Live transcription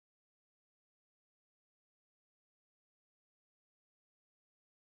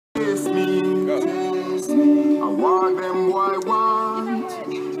It's me. I want them what I want.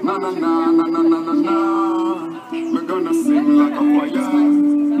 Na na na na na na na na. We're gonna sing like a choir.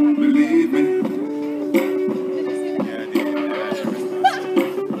 Believe me.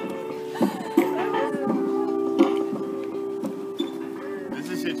 This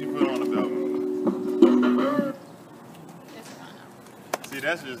is shit you put on a belt. See,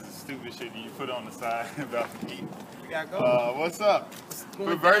 that's just the stupid shit you put on the side about the beat. What's up?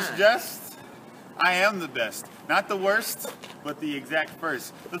 Perverse Jest? I am the best. Not the worst, but the exact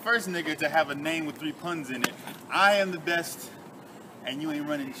first. The first nigga to have a name with 3 puns in it. I am the best, and you ain't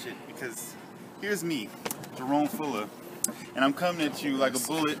running shit, because here's me, Jerome Fuller, and I'm coming at you like a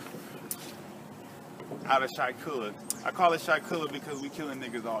bullet out of Shikula. I call it Shikula because we killing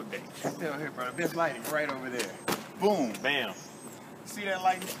niggas all day. Still here, bro. Best lighting right over there. Boom. Bam. See that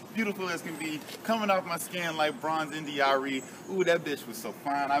light? Beautiful as can be. Coming off my skin like bronze Indiari. Ooh, that bitch was so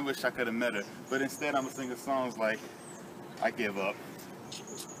fine. I wish I could have met her. But instead, I'm singing songs like, I give up.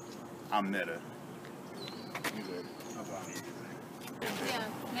 I'm meta. Yeah,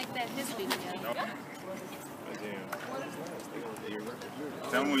 make that his video.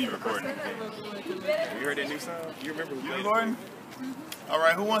 Tell me when you're recording. You heard that new song? You remember who You played recording? All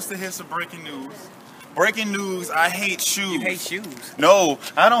right, who wants to hear some breaking news? Breaking news, I hate shoes. You hate shoes? No,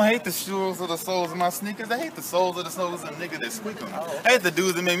 I don't hate the shoes or the soles of my sneakers. I hate the soles of the soles of the nigga that squeak them. Oh. I hate the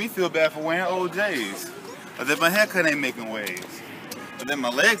dudes that make me feel bad for wearing OJs. Or that my haircut ain't making waves. Or that my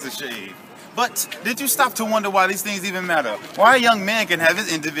legs are shaved. But did you stop to wonder why these things even matter? Why a young man can have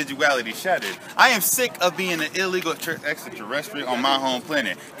his individuality shattered? I am sick of being an illegal extraterrestrial on my home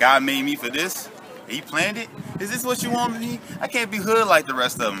planet. God made me for this? He planned it? Is this what you want me? I can't be hood like the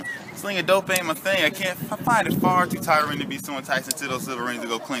rest of them. Slinging dope ain't my thing. I find it far too tiring to be so enticing to those silver rings to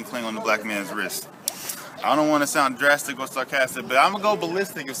go cling cling on the black man's wrist. I don't want to sound drastic or sarcastic, but I'm gonna go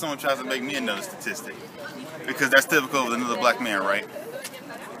ballistic if someone tries to make me another statistic. Because that's typical of another black man, right?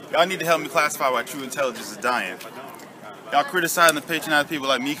 Y'all need to help me classify why true intelligence is dying. Y'all criticizing the patronizing people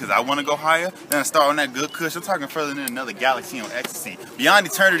like me because I want to go higher, then I start on that good kush. I'm talking further than another galaxy on ecstasy, beyond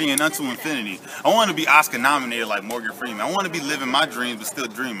eternity and unto infinity. I want to be Oscar nominated like Morgan Freeman. I want to be living my dreams but still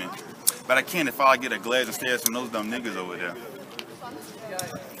dreaming. But I can't if all I get a glares and stares from those dumb niggas over there.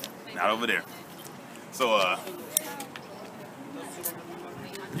 Not over there. So,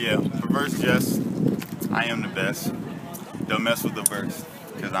 yeah, Perverse Jest. I am the best. Don't mess with the verse,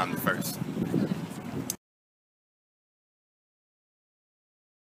 because I'm the first.